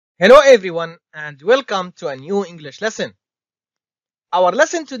Hello everyone and welcome to a new English lesson. Our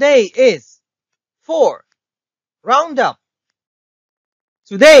lesson today is 4. Round up.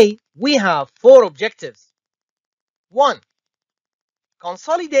 Today we have 4 objectives. 1.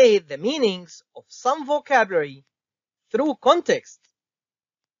 Consolidate the meanings of some vocabulary through context.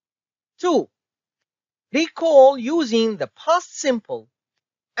 2. Recall using the past simple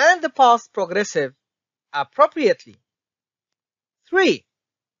and the past progressive appropriately. 3.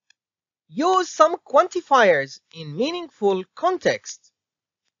 Use some quantifiers in meaningful context.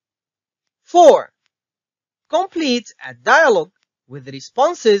 4. Complete a dialogue with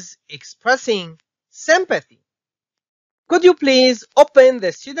responses expressing sympathy. Could you please open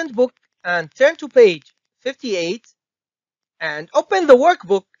the student book and turn to page 58 and open the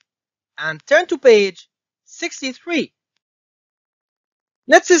workbook and turn to page 63.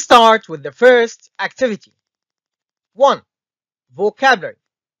 Let's start with the first activity. 1. Vocabulary.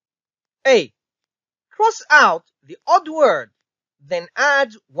 A. Cross out the odd word, then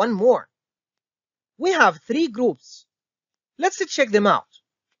add one more. We have 3 groups. Let's check them out.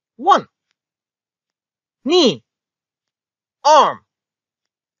 1. Knee, arm,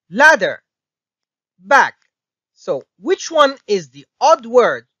 ladder, back. So which one is the odd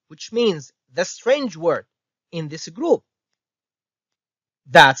word, which means the strange word in this group?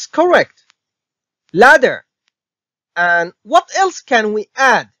 That's correct. Ladder. And what else can we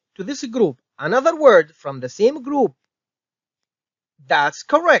add to this group? Another word from the same group. That's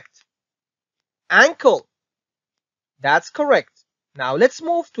correct. Ankle. That's correct. Now let's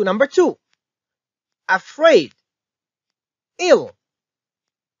move to number 2. Afraid, ill,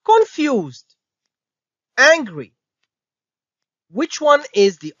 confused, angry. Which one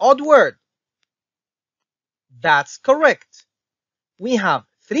is the odd word? That's correct. We have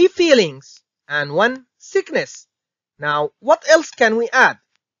 3 feelings and 1 sickness. Now, what else can we add?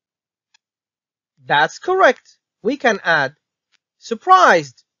 That's correct. We can add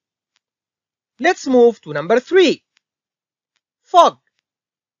surprised. Let's move to number 3. Fog,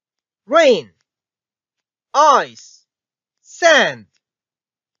 rain, ice, sand.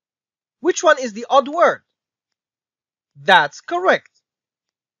 Which one is the odd word? That's correct.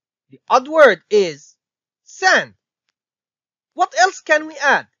 The odd word is sand. What else can we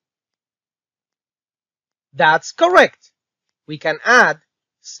add? That's correct. We can add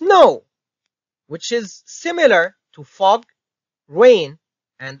snow, which is similar to fog, rain,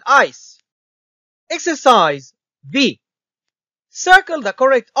 and ice. Exercise B. Circle the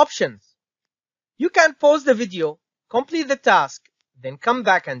correct options. You can pause the video, complete the task, then come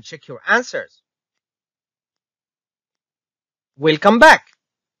back and check your answers. Welcome back.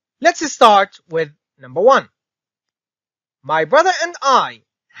 Let's start with number 1. My brother and I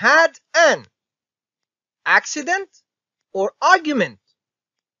had an accident or argument.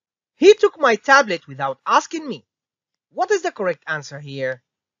 He took my tablet without asking me. What is the correct answer here?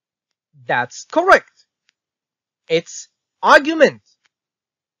 That's correct. It's argument.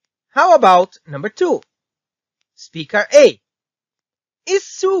 How about number 2? Speaker A. Is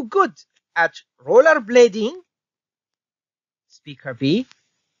Sue good at rollerblading? Speaker B.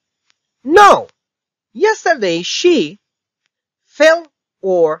 No. Yesterday she fell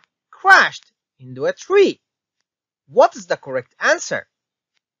or crashed into a tree. What is the correct answer?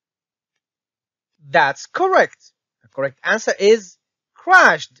 That's correct. The correct answer is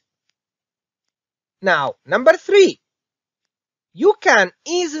crashed. Now, number 3. You can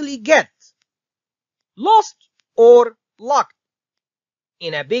easily get lost or locked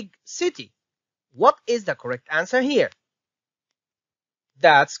in a big city. What is the correct answer here?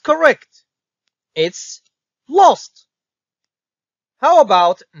 That's correct. It's lost. How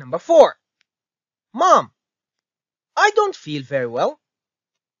about number 4? Mom, I don't feel very well.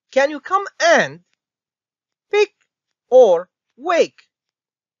 Can you come and pick or wake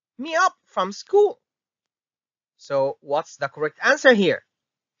me up from school? So what's the correct answer here?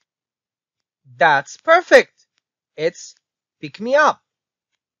 That's perfect. It's pick me up.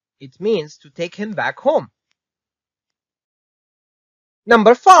 It means to take him back home.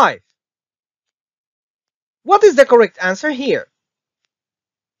 Number 5. What is the correct answer here?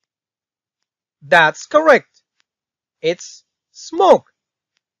 That's correct. It's smoke.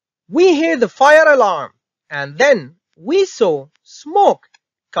 We hear the fire alarm and then we saw smoke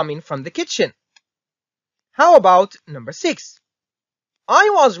coming from the kitchen. How about number 6? I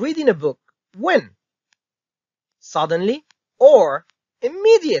was reading a book when? Suddenly or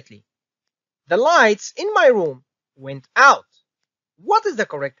immediately. The lights in my room went out. What is the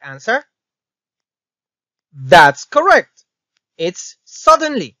correct answer? That's correct. It's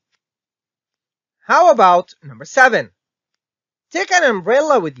suddenly. How about number 7? Take an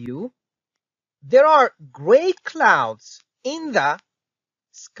umbrella with you. There are gray clouds in the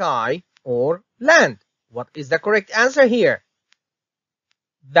sky or land. What is the correct answer here?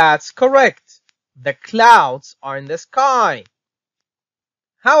 That's correct. The clouds are in the sky.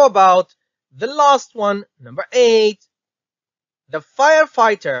 How about the last one, number 8? The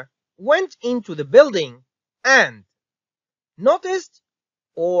firefighter went into the building and noticed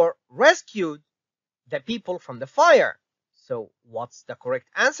or rescued the people from the fire. So what's the correct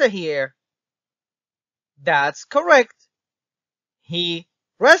answer here? That's correct. He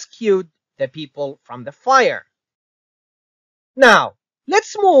rescued the people from the fire. Now,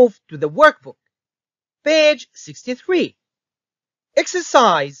 let's move to the workbook. Page 63.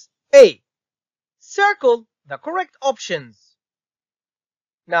 Exercise A. Circle the correct options.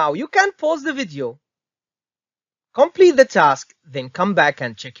 Now you can pause the video, complete the task, then come back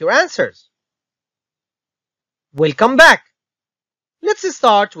and check your answers. Welcome back. Let's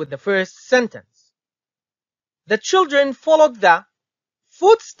start with the first sentence. The children followed the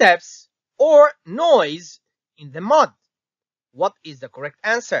footsteps or noise in the mud. What is the correct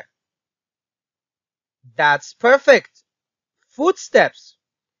answer? That's perfect. Footsteps.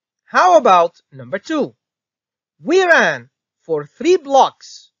 How about number 2? We ran for 3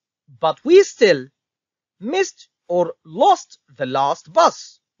 blocks, but we still missed or lost the last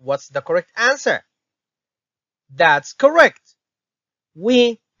bus. What's the correct answer? That's correct.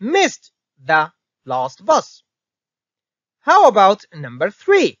 We missed the last bus. How about number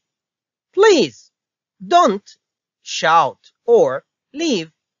 3? Please don't shout or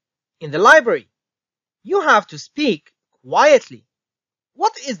leave in the library. You have to speak quietly.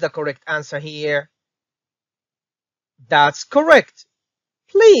 What is the correct answer here? That's correct.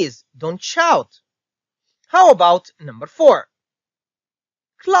 Please don't shout. How about number 4?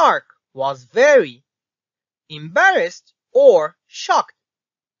 Clark was very embarrassed or shocked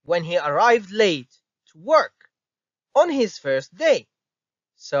when he arrived late to work on his first day.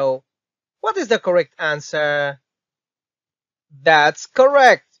 So, what is the correct answer? That's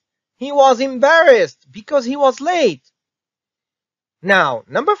correct. He was embarrassed because he was late. Now,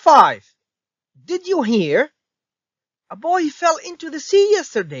 number 5. Did you hear? A boy fell into the sea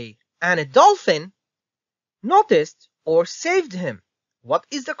yesterday and a dolphin noticed or saved him. What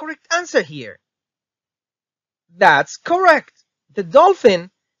is the correct answer here? That's correct. The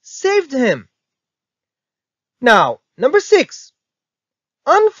dolphin saved him. Now, number 6.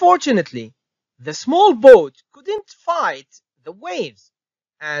 Unfortunately, the small boat couldn't fight the waves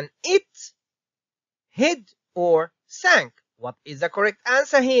and it hid or sank. What is the correct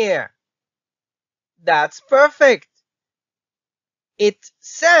answer here? That's perfect. It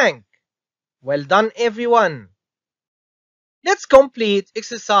sank. Well done, everyone. Let's complete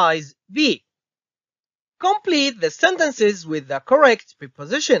exercise B. Complete the sentences with the correct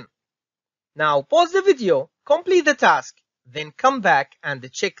preposition. Now pause the video, complete the task, then come back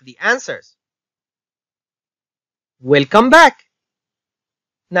and check the answers. Welcome back.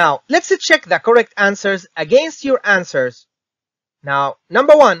 Now let's check the correct answers against your answers. Now,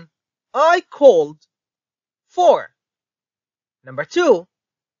 number 1, I called 4. Number 2,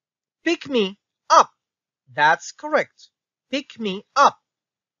 pick me up. That's correct. Pick me up.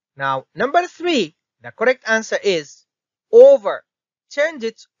 Now, number 3, the correct answer is over. Turned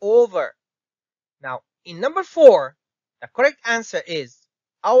it over. Now, in number 4, the correct answer is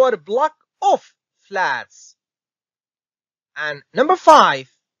our block of flats. And number 5,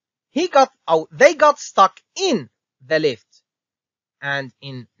 they got stuck in the lift. And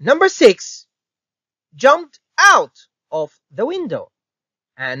in number 6, jumped out of the window.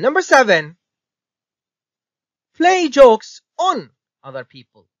 And number 7, play jokes on other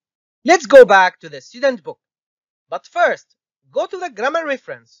people. Let's go back to the student book. But first, go to the grammar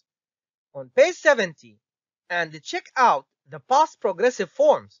reference on page 70 and check out the past progressive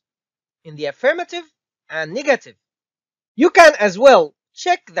forms in the affirmative and negative. You can as well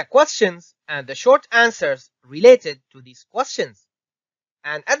check the questions and the short answers related to these questions.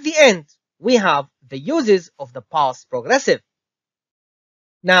 And at the end, we have the uses of the past progressive.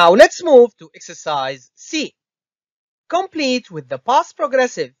 Now let's move to exercise C. Complete with the past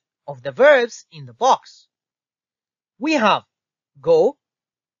progressive of the verbs in the box. We have go,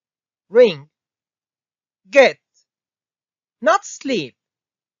 ring, get, not sleep,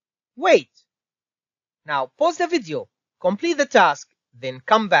 wait. Now pause the video, complete the task, then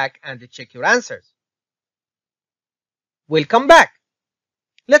come back and check your answers. Welcome back.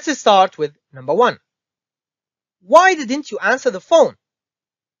 Let's start with number 1. Why didn't you answer the phone?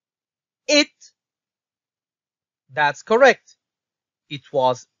 It. That's correct. It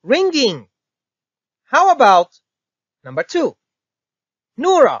was ringing. How about number 2?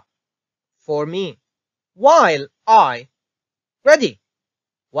 Noura, for me. While I, ready.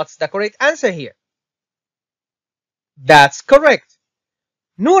 What's the correct answer here? That's correct.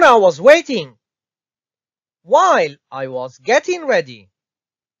 Noura was waiting while I was getting ready.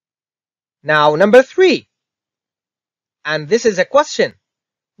 Now number 3. And this is a question.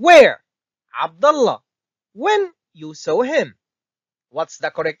 Where? Abdullah. When you saw him. What's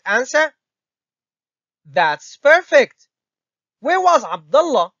the correct answer? That's perfect. Where was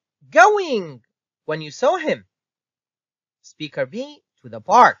Abdullah going when you saw him? Speaker B, to the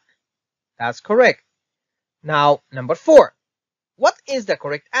park. That's correct. Now number 4. What is the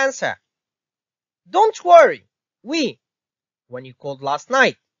correct answer? Don't worry. When you called last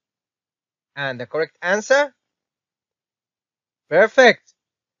night. And the correct answer? Perfect.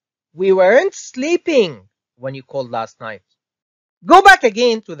 We weren't sleeping when you called last night. Go back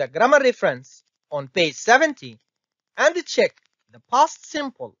again to the grammar reference on page 70 and check the past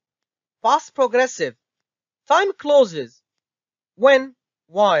simple, past progressive, time clauses, when,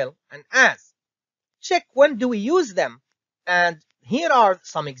 while, and as. Check when do we use them, and here are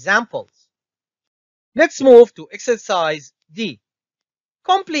some examples. Let's move to exercise D.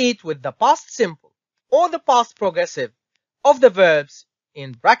 Complete with the past simple or the past progressive of the verbs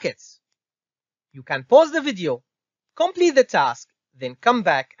in brackets. You can pause the video, complete the task, then come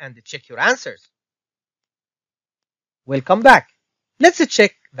back and check your answers. Welcome back. Let's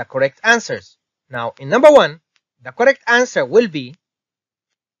check the correct answers. Now in number 1, the correct answer will be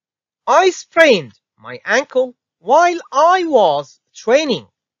I sprained my ankle while I was training.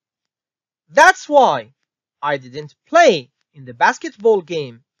 That's why I didn't play in the basketball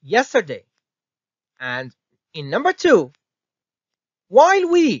game yesterday. And in number 2, while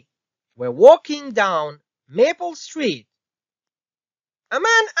we were walking down Maple Street, a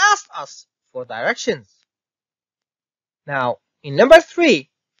man asked us for directions. Now, in number 3,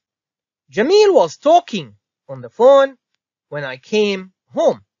 Jamil was talking on the phone when I came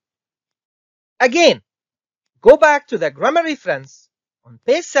home. Again, go back to the grammar reference on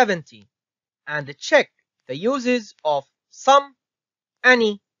page 70 and check the uses of some,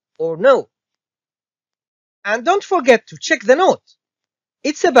 any, or no. And don't forget to check the note.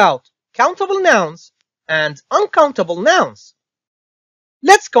 It's about countable nouns and uncountable nouns.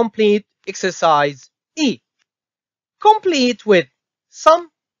 Let's complete exercise E. Complete with some,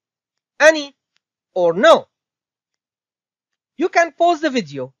 any, or no. You can pause the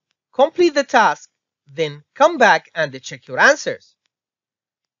video, complete the task, then come back and check your answers.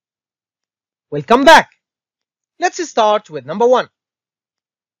 Welcome back. Let's start with number 1.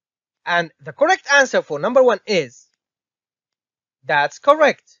 And the correct answer for number 1 is, that's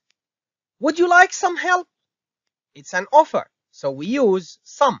correct. Would you like some help? It's an offer, so we use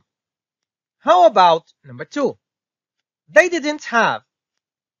some. How about number 2? They didn't have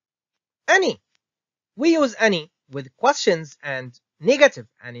any. We use any with questions and negative,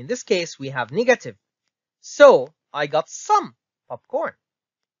 and in this case we have negative. So I got some popcorn.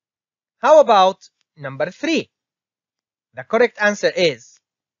 How about number 3? The correct answer is,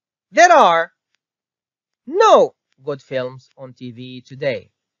 there are no good films on TV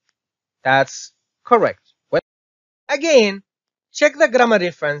today. That's correct. Well, again, check the grammar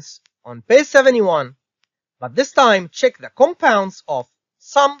reference on page 71, but this time check the compounds of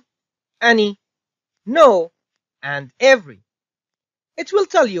some, any, no, and every. It will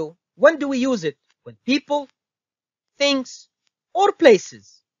tell you when do we use it with people, things, or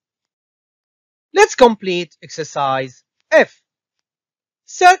places. Let's complete exercise F.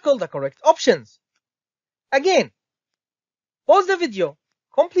 Circle the correct options. Again, pause the video,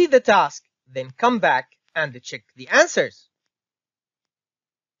 complete the task, then come back and check the answers.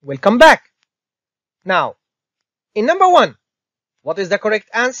 Welcome back. Now, in number 1, what is the correct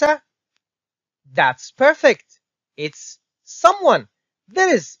answer? That's perfect. It's someone.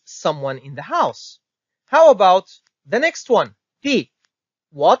 There is someone in the house. How about the next one? P.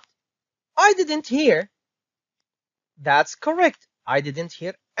 What? I didn't hear. That's correct. I didn't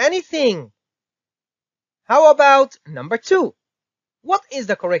hear anything. How about number 2? What is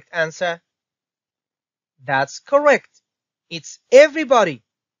the correct answer? That's correct. It's everybody.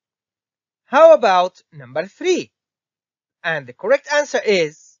 How about number 3? And the correct answer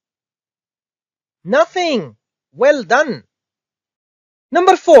is nothing. Well done.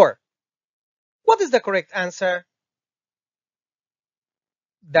 Number 4. What is the correct answer?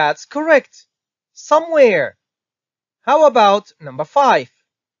 That's correct. Somewhere. How about number 5?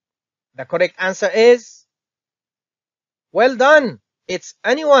 The correct answer is well done. It's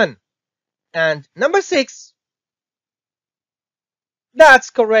anyone. And number 6. That's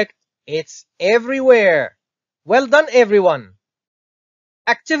correct. It's everywhere. Well done, everyone.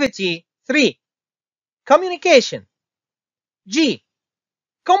 Activity 3. Communication. G.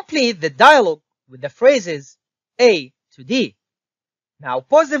 Complete the dialogue with the phrases A to D. Now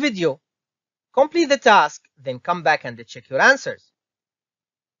pause the video, complete the task, then come back and check your answers.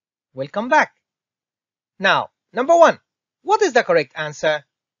 Welcome back. Now, number 1. What is the correct answer?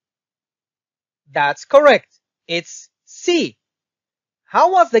 That's correct. It's C.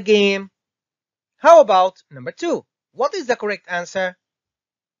 How was the game? How about number 2? What is the correct answer?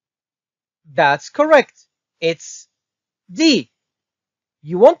 That's correct. It's D.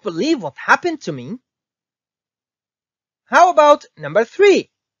 You won't believe what happened to me. How about number 3?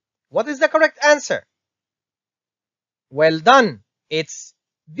 What is the correct answer? Well done. It's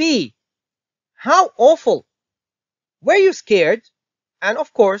B. How awful. Were you scared? And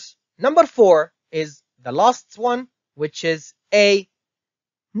of course, number 4 is the last one, which is A.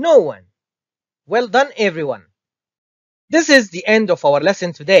 No one. Well done, everyone. This is the end of our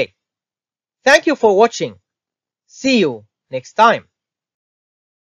lesson today. Thank you for watching. See you next time.